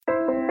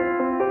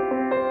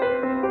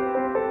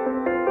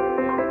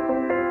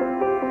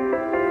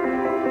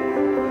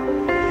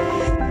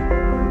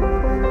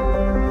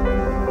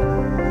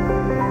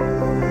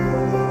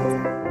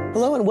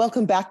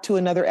welcome back to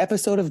another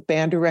episode of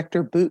Band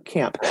Director Boot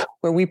Camp,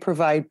 where we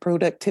provide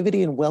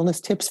productivity and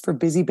wellness tips for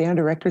busy band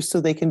directors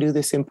so they can do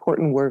this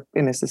important work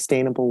in a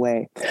sustainable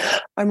way.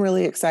 I'm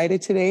really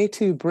excited today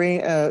to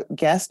bring a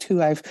guest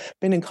who I've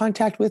been in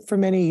contact with for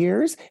many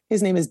years.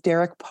 His name is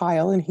Derek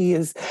Pyle, and he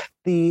is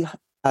the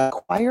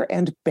choir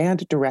and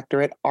band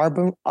director at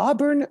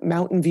Auburn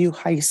Mountain View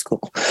High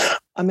School.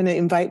 I'm going to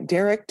invite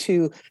Derek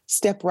to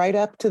step right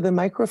up to the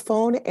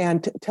microphone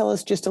and tell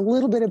us just a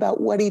little bit about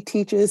what he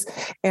teaches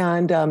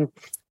and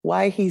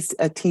why he's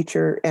a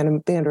teacher and a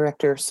band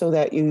director so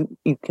that you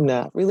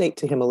can relate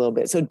to him a little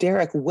bit. So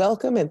Derek,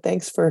 welcome and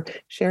thanks for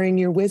sharing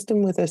your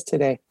wisdom with us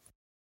today.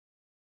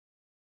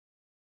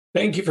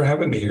 Thank you for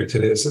having me here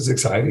today. This is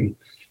exciting.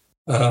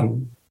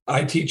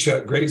 I teach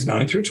grades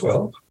 9 through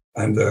 12.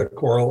 I'm the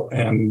choral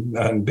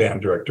and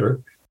band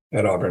director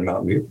at Auburn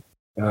Mountain View.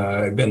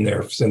 I've been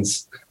there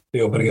since the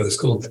opening of the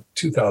school in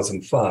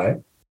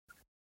 2005.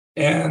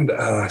 And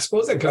I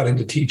suppose I got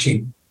into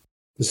teaching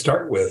to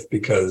start with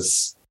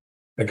because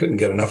I couldn't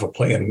get enough of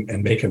playing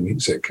and making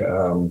music.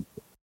 I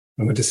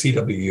went to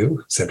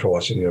CWU, Central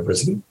Washington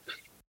University,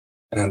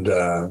 and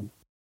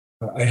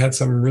I had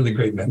some really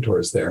great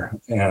mentors there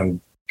and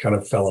kind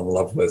of fell in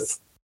love with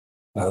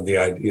the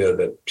idea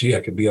that, gee,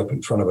 I could be up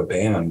in front of a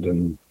band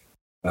and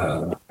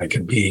I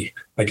could be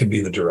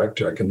the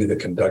director, I could be the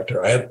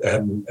conductor. At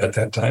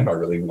that time, I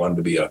really wanted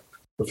to be a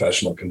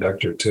professional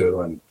conductor too.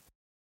 And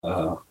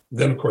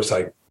then, of course,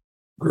 I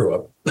grew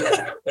up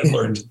and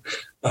learned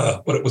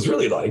what it was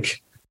really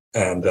like.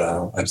 And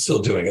I'm still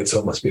doing it, so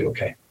it must be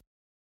okay.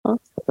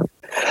 Awesome.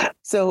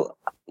 So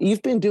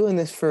you've been doing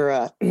this for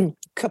a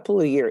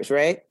couple of years,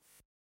 right?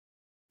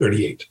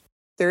 38.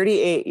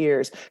 38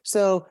 years.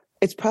 So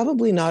it's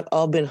probably not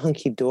all been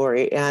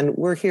hunky-dory. And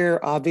we're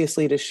here,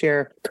 obviously, to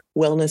share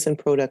wellness and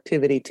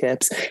productivity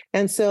tips.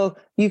 And so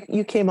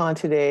you came on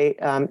today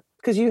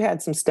because you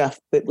had some stuff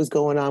that was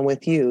going on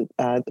with you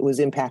that was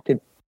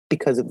impacted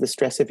because of the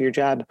stress of your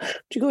job.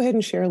 Would you go ahead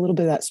and share a little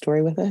bit of that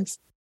story with us?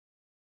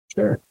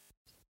 Sure.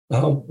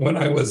 When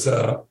I was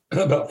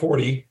about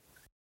 40,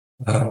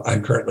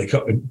 I'm currently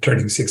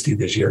turning 60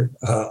 this year,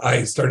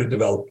 I started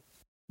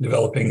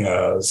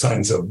developing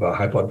signs of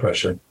high blood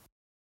pressure.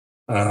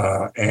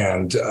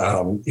 And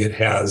it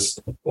has,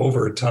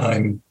 over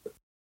time,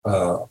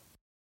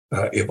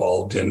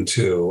 evolved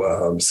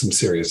into some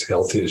serious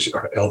health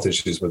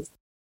issues with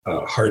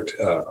heart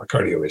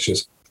cardio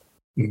issues.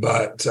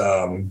 But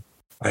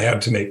I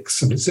had to make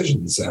some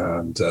decisions,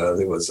 and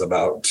it was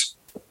about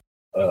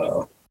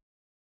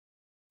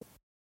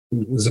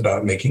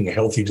making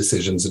healthy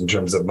decisions in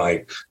terms of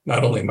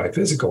not only my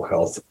physical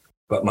health,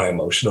 but my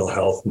emotional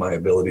health, my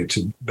ability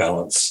to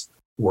balance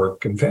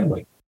work and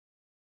family.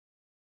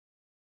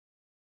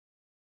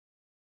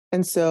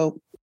 And so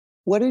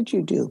what did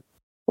you do?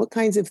 What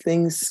kinds of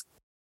things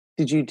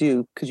did you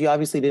do? Because you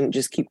obviously didn't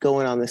just keep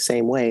going on the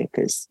same way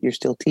because you're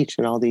still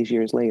teaching all these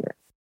years later.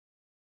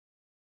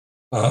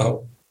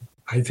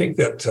 I think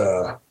that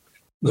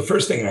the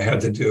first thing I had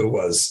to do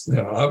was,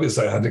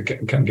 obviously I had to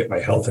kind of get my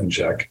health in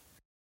check.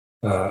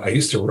 I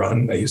used to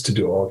run. I used to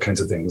do all kinds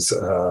of things.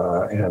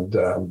 But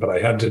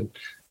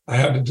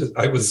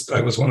I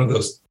was one of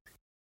those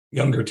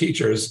younger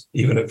teachers,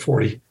 even at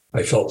 40.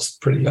 I felt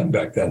pretty young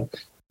back then.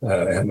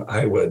 And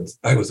I was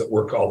at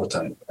work all the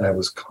time. I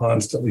was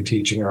constantly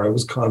teaching, or I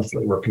was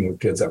constantly working with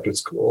kids after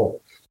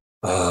school,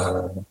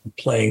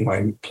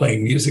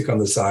 playing music on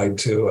the side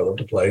too. I love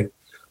to play,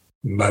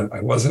 but I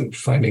wasn't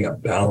finding a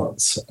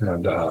balance.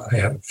 And I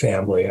had a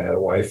family, I had a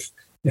wife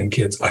and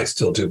kids. I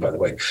still do, by the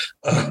way.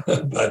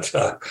 But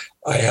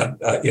I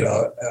had,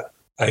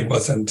 I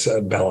wasn't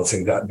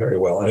balancing that very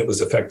well, and it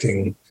was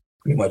affecting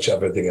pretty much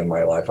everything in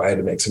my life. I had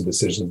to make some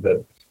decisions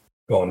that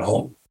going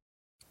home,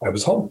 I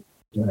was home.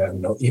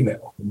 No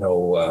email,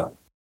 no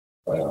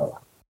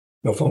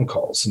phone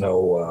calls,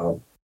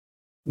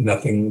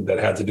 nothing that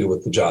had to do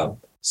with the job.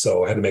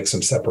 So I had to make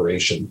some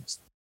separations.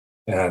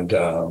 And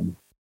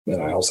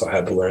I also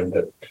had to learn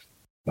that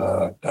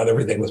not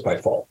everything was my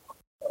fault.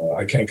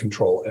 I can't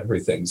control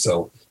everything.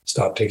 So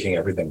stop taking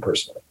everything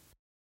personally.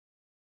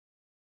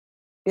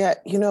 Yeah.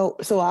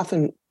 So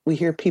often we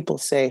hear people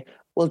say,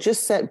 well,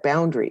 just set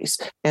boundaries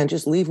and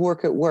just leave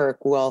work at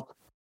work. Well,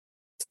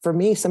 for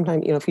me,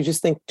 sometimes, if you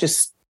just think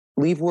just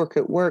leave work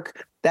at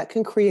work, that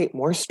can create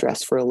more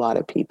stress for a lot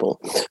of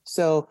people.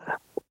 So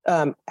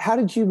how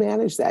did you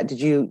manage that? Did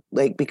you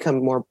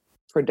become more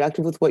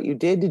productive with what you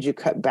did? Did you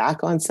cut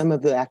back on some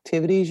of the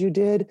activities you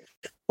did?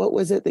 What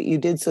was it that you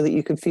did so that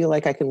you could feel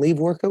like I can leave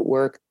work at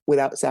work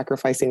without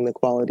sacrificing the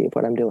quality of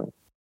what I'm doing?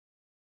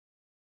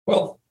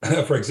 Well,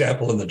 for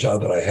example, in the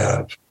job that I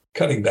have,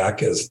 cutting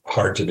back is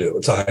hard to do.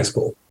 It's a high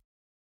school.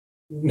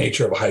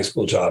 Nature of a high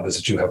school job is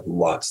that you have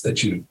lots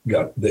that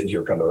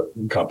you're going to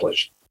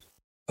accomplish.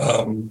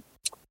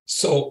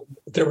 So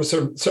there were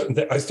certain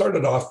things. I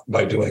started off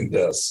by doing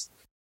this.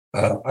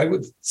 I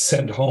would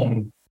send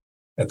home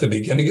at the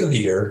beginning of the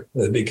year.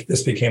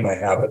 This became my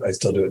habit. I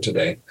still do it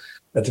today.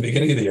 At the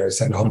beginning of the year, I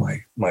send home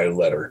my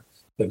letter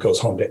that goes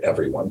home to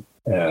everyone.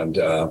 And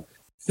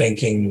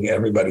thanking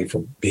everybody for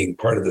being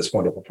part of this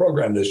wonderful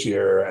program this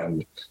year,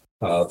 and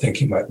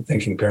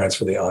thanking parents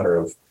for the honor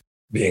of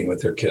being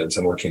with their kids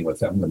and working with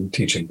them and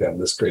teaching them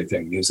this great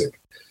thing, music.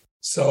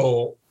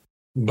 So,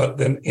 but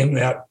then in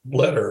that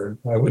letter,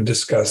 I would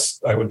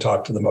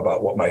talk to them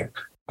about what my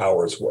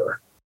hours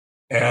were.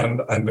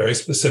 And I'm very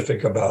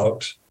specific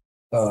about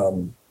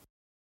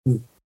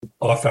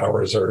off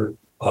hours are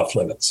off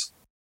limits.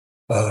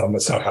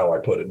 It's not how I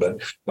put it,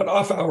 but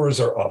off hours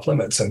are off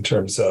limits in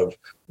terms of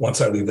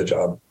once I leave the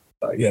job,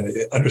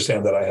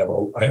 understand that I have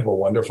a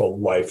wonderful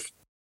life,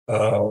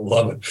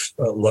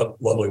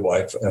 lovely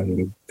wife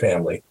and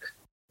family,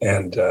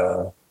 and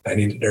I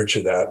need to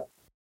nurture that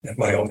and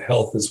my own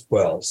health as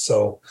well.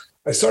 So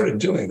I started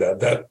doing that.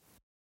 That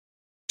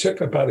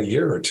took about a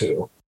year or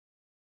two,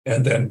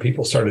 and then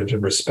people started to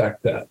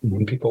respect that. And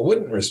when people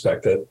wouldn't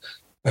respect it,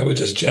 I would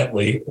just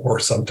gently, or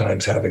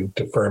sometimes having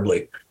to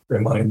firmly,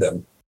 remind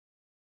them,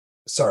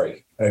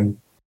 sorry, I'm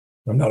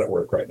not at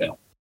work right now.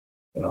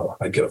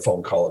 I'd get a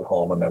phone call at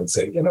home and I would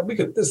say,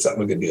 this is something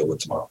we could deal with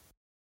tomorrow.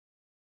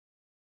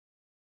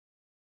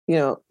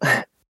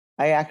 I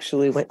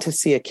actually went to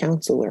see a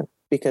counselor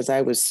because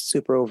I was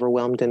super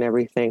overwhelmed and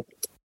everything,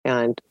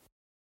 and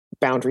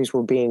boundaries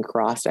were being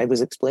crossed. I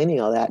was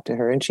explaining all that to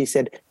her, and she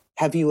said,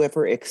 have you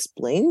ever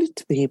explained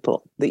to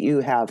people that you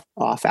have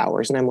off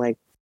hours? And I'm like,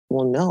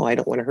 well, no, I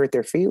don't want to hurt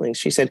their feelings.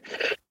 She said,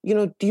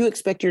 do you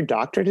expect your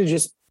doctor to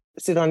just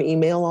sit on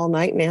email all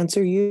night and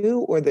answer you,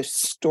 or the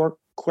store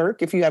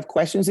clerk, if you have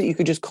questions, that you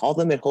could just call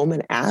them at home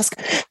and ask?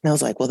 And I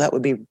was like, well, that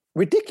would be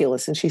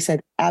ridiculous. And she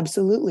said,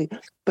 absolutely.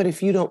 But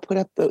if you don't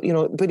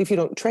but if you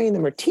don't train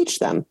them or teach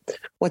them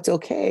what's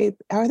okay,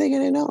 how are they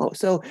going to know?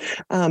 So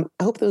I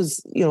hope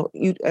those, you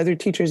other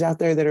teachers out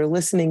there that are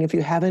listening, if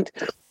you haven't,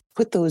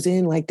 put those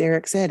in, like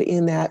Derek said,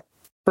 in that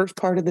first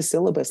part of the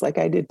syllabus, like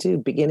I did too,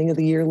 beginning of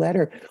the year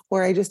letter,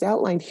 where I just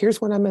outlined, here's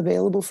when I'm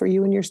available for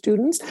you and your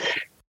students,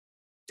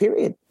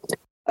 period.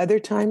 Other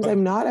times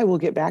I'm not, I will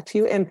get back to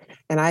you. And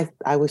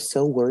I was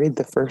so worried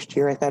the first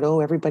year. I thought,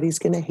 oh, everybody's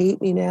going to hate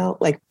me now.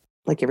 Like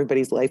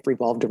everybody's life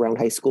revolved around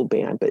high school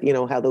band, but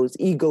how those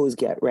egos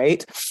get,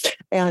 right?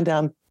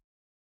 And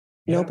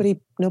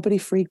nobody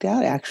freaked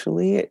out.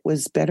 Actually, it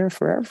was better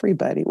for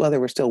everybody. Well, there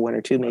were still one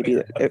or two maybe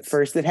at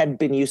first that hadn't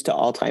been used to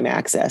all-time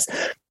access,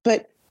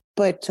 but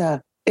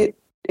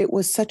it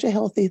was such a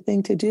healthy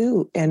thing to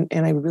do. And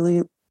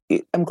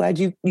I'm glad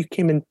you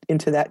came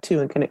into that too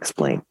and can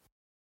explain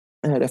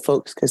to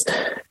folks, because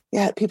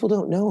people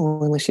don't know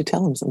unless you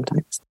tell them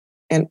sometimes.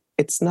 And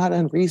it's not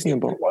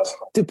unreasonable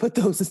to put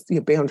those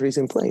boundaries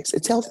in place.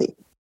 It's healthy.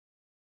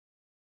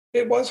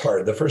 It was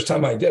hard. The first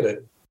time I did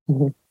it,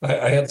 mm-hmm.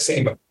 I had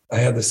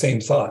the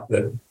same thought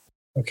that,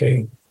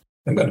 okay,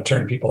 I'm going to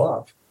turn people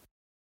off.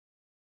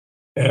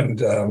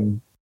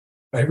 And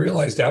I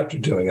realized after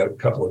doing it a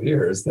couple of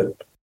years that,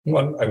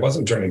 one, I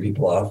wasn't turning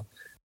people off.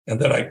 And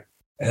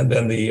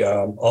then the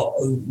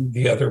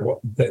other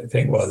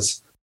thing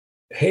was,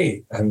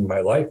 hey, and my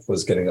life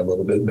was getting a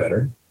little bit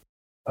better.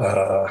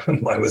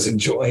 I was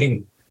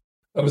enjoying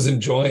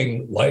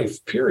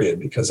life, period,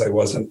 because I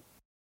wasn't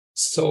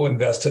so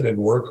invested in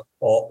work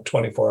all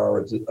 24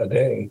 hours a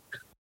day.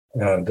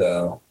 And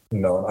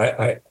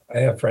I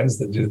have friends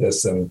that do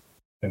this and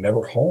they're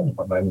never home.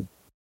 And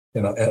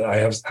and I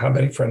have, how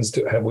many friends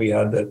have we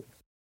had that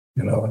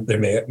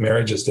their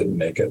marriages didn't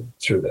make it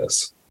through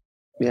this?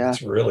 Yeah,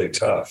 it's really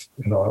tough.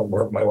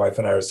 My wife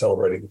and I are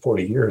celebrating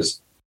 40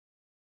 years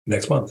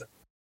next month,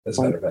 as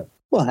a matter of fact.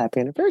 Well, happy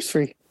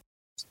anniversary.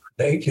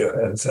 Thank you.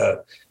 And it's,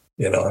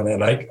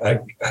 and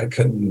I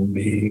couldn't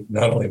be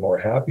not only more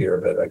happier,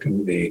 but I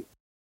couldn't be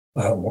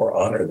more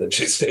honored that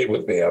she stayed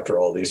with me after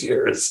all these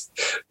years.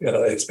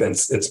 It's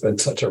been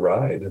such a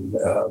ride.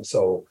 And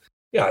so,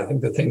 I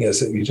think the thing is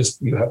that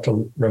you have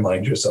to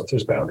remind yourself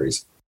there's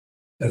boundaries,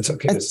 and it's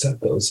okay to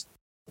set those.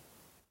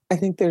 I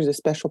think there's a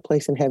special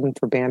place in heaven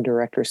for band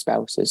director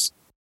spouses,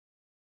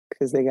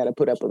 because they got to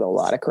put up with a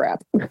lot of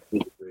crap.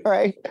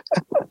 Right.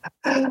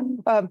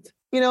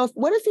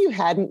 What if you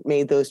hadn't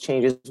made those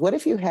changes? What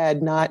if you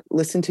had not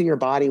listened to your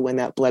body when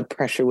that blood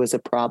pressure was a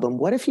problem?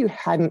 What if you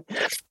hadn't,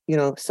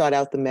 sought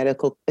out the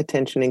medical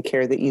attention and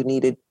care that you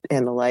needed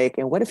and the like?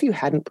 And what if you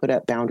hadn't put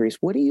up boundaries?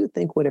 What do you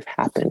think would have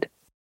happened?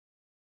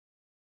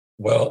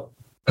 Well,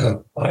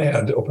 I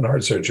had open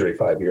heart surgery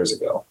 5 years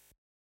ago.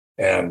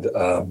 And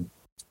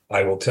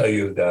I will tell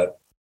you that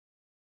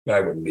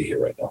I wouldn't be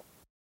here right now.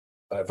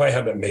 If I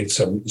hadn't made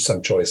some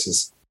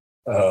choices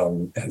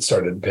and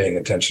started paying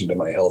attention to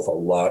my health a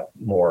lot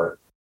more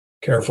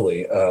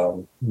carefully,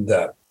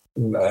 that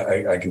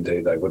I can tell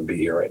you that I wouldn't be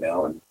here right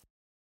now.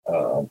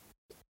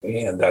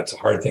 And that's a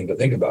hard thing to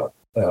think about.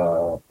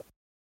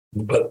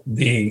 But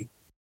the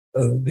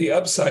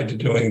upside to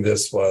doing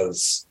this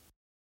was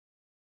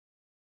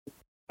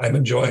I'm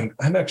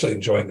actually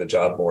enjoying the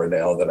job more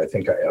now than I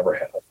think I ever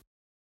have.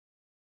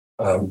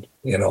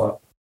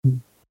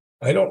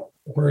 I don't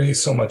worry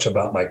so much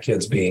about my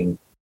kids being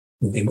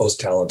the most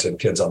talented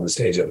kids on the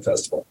stage at a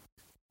festival,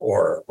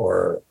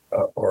 or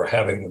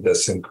having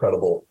this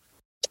incredible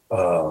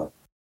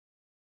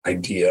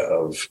idea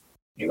of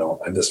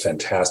I'm this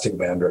fantastic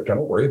band director. I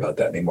don't worry about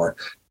that anymore.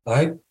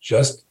 I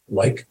just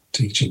like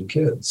teaching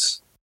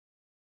kids.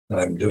 And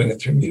I'm doing it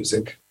through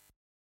music.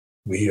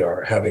 We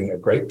are having a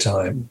great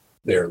time.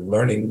 They're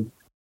learning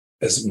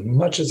as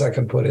much as I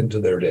can put into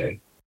their day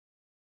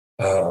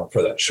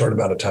for that short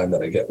amount of time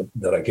that I get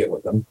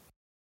with them.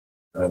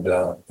 And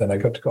then I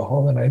get to go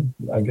home and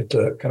I get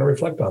to kind of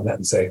reflect on that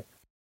and say,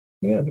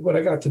 yeah, what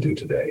I got to do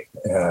today.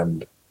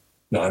 And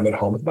now I'm at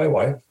home with my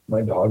wife,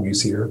 my dog. You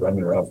see her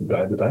running around from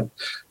time to time.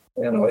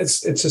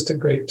 It's just a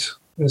great.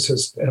 It's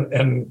just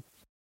and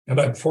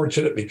I'm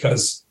fortunate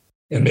because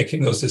in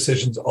making those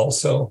decisions,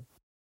 also,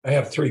 I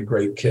have 3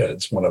 great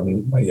kids. One of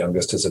them, my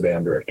youngest, is a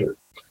band director,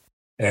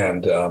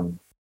 and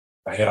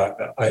I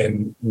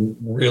am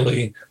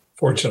really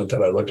fortunate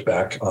that I looked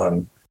back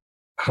on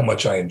how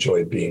much I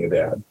enjoyed being a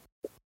dad.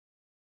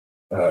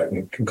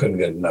 Couldn't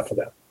get enough of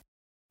that,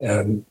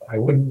 and I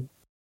wouldn't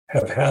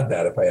have had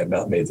that if I had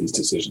not made these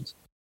decisions.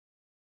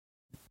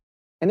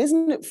 And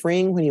isn't it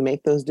freeing when you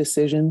make those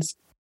decisions?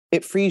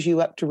 It frees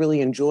you up to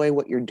really enjoy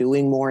what you're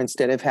doing more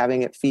instead of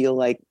having it feel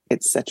like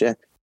it's such a.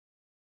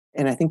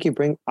 And I think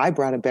I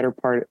brought a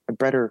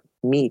better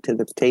me to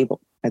the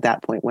table at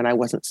that point when I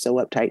wasn't so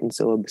uptight and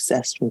so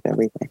obsessed with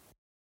everything.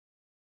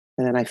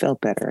 And then I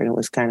felt better, and it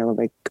was kind of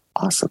like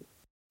awesome.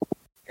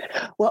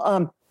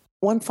 Well,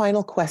 one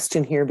final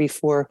question here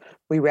before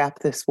we wrap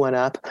this one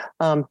up.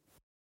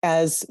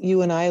 As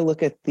you and I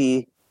look at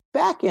the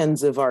back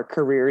ends of our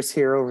careers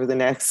here over the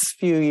next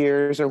few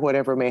years or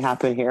whatever may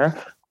happen here,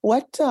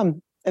 what,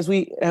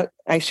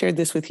 I shared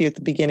this with you at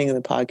the beginning of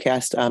the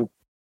podcast,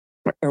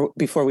 or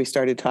before we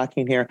started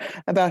talking here,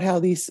 about how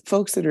these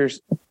folks that are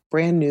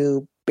brand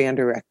new band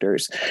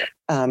directors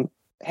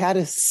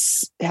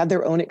had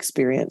their own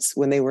experience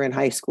when they were in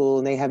high school,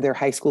 and they have their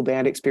high school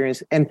band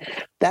experience. And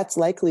that's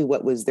likely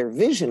what was their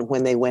vision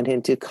when they went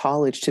into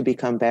college to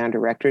become band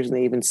directors. And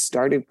they even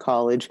started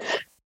college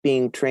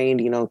being trained,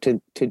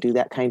 to do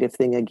that kind of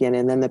thing again.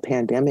 And then the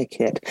pandemic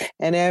hit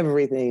and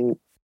everything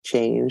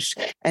changed.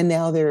 And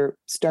now they're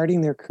starting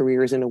their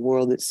careers in a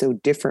world that's so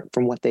different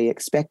from what they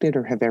expected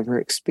or have ever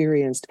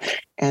experienced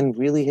and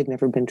really had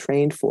never been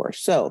trained for.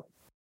 So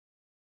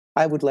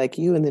I would like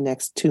you in the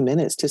next 2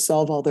 minutes to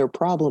solve all their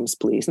problems,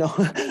 please. No,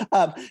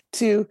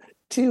 to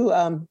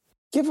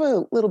give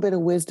a little bit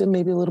of wisdom,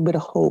 maybe a little bit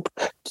of hope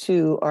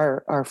to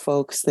our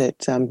folks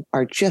that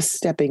are just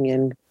stepping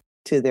in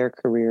to their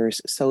careers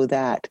so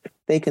that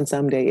they can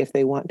someday, if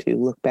they want to,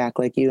 look back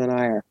like you and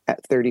I are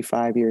at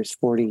 35 years,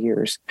 40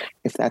 years,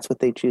 if that's what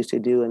they choose to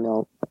do, and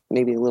they'll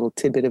maybe a little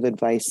tidbit of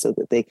advice so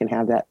that they can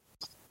have that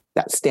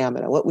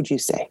stamina. What would you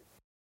say?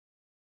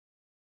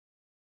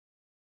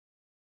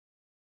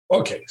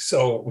 Okay,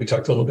 so we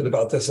talked a little bit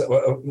about this.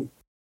 The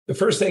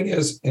first thing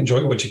is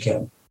enjoy what you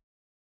can.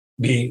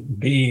 Be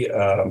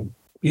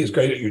as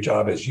great at your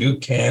job as you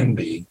can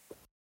be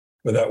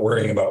without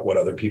worrying about what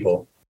other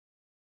people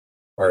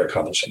are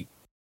accomplishing.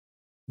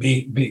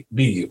 Be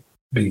you.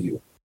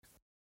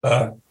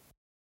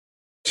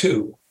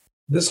 2,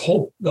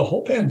 the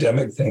whole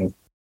pandemic thing.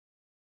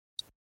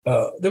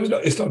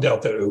 It's no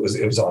doubt that it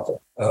was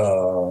awful,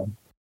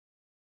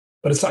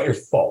 but it's not your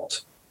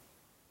fault.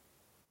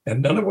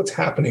 And none of what's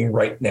happening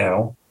right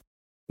now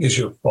is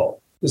your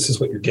fault. This is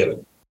what you're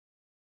given.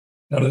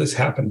 None of this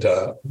happened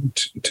to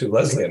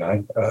Leslie and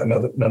I.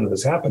 None of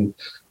this happened.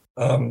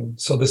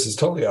 So this is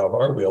totally out of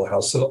our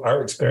wheelhouse. So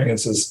our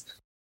experiences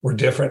were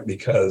different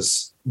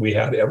because we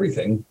had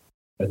everything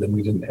and then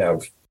we didn't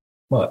have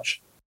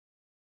much.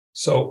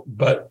 So,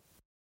 but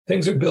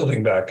things are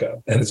building back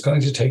up and it's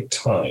going to take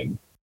time.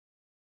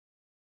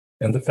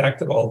 And the fact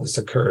that all this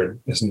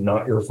occurred is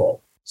not your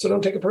fault. So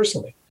don't take it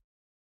personally.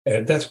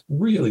 And that's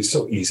really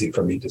so easy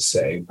for me to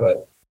say,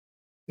 but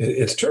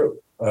it's true.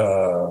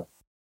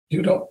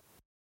 You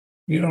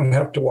don't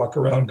have to walk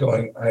around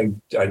going,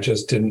 I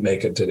just didn't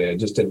make it today. It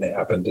just didn't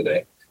happen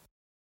today.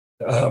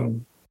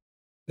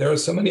 There are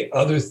so many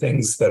other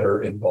things that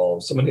are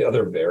involved, so many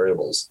other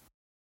variables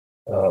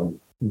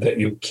that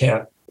you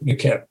can't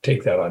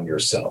take that on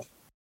yourself.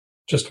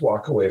 Just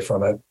walk away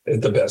from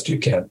it the best you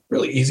can.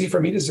 Really easy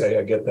for me to say,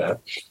 I get that.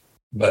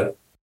 But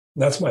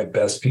that's my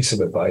best piece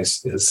of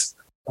advice is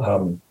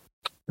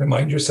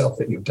remind yourself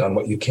that you've done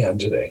what you can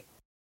today.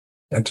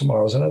 And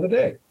tomorrow's another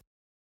day.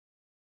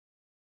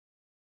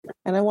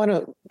 And I want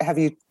to have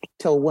you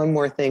tell one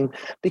more thing,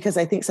 because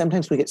I think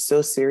sometimes we get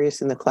so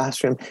serious in the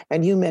classroom.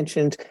 And you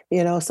mentioned,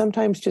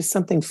 sometimes just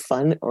something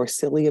fun or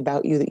silly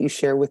about you that you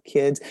share with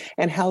kids,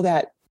 and how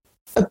that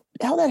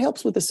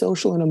helps with the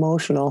social and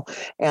emotional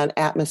and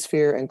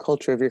atmosphere and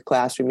culture of your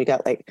classroom. You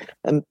got like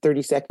a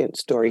 30-second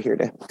story here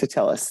to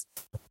tell us.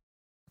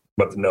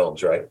 About the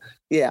gnomes, right?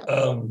 Yeah.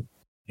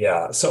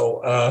 Yeah.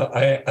 So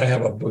I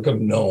have a book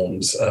of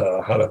gnomes,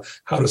 how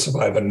to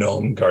survive a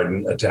gnome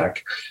garden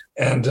attack.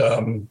 And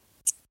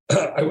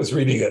I was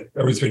reading it.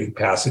 I was reading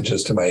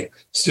passages to my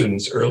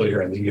students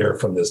earlier in the year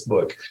from this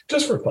book,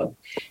 just for fun.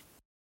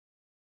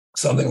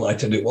 Something like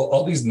to do. Well,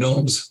 all these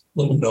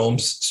little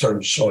gnomes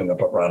started showing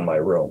up around my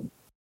room.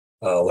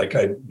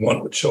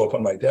 One would show up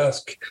on my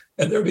desk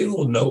and there'd be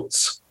little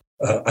notes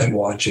I'm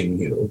watching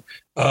you.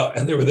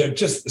 And there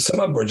just some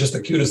of them were just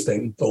the cutest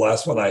thing. The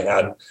last one I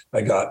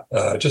got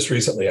just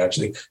recently,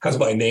 actually, has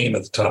my name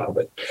at the top of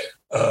it.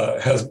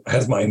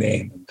 Has my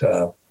name,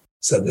 and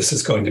said, "This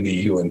is going to be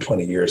you in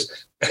 20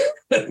 years."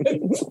 And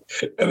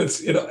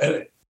it's,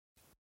 and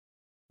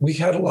we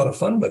had a lot of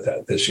fun with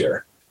that this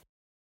year.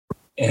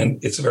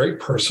 And it's very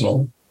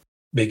personal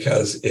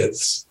because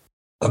it's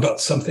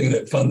about something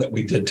fun that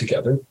we did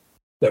together,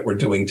 that we're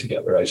doing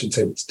together, I should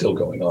say, that's still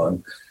going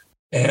on.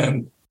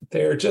 And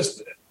they're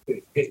just,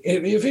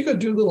 if you could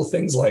do little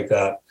things like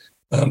that,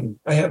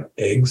 I have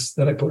eggs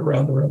that I put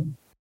around the room,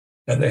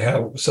 and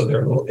they're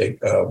little egg,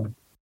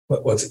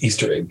 what's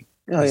Easter egg?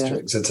 Oh, Easter yeah.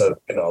 eggs. It's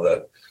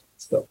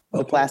the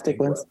plastic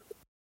ones.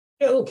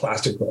 Yeah, little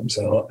plastic ones,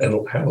 and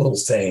it'll have a little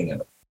saying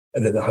in it,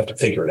 and then they'll have to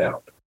figure it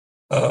out.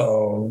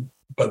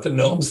 But the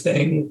gnomes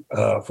thing,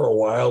 for a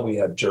while, we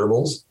had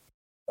gerbils.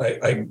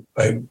 I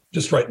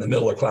just right in the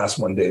middle of class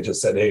one day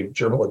just said, "Hey,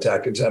 gerbil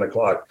attack at 10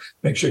 o'clock.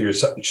 Make sure your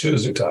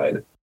shoes are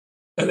tied."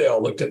 And they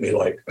all looked at me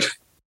like,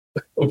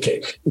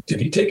 "Okay, did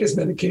he take his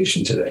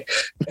medication today?"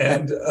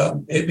 And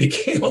it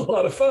became a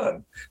lot of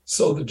fun.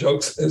 So the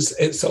jokes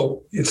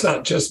so it's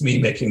not just me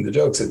making the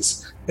jokes;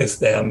 it's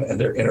them, and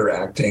they're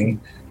interacting,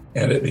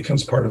 and it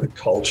becomes part of the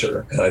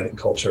culture. And I think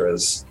culture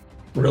is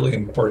really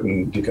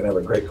important. You can have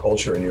a great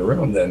culture in your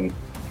room, then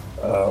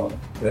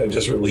it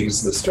just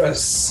relieves the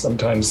stress.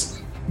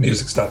 Sometimes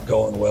music's not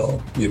going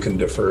well, you can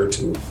defer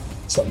to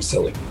something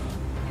silly,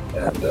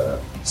 and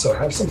so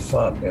have some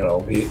fun.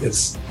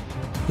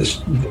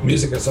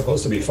 Music is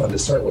supposed to be fun to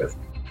start with.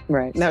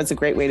 Right. Now, it's a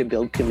great way to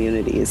build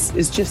communities.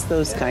 It's just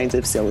those kinds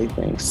of silly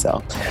things.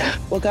 So,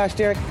 well, gosh,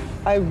 Derek,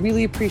 I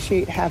really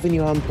appreciate having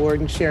you on board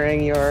and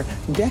sharing your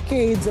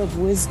decades of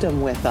wisdom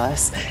with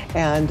us.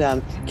 And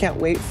can't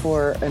wait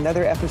for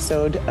another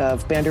episode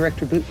of Band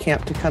Director Boot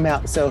Camp to come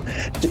out. So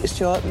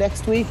show up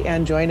next week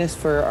and join us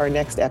for our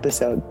next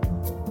episode.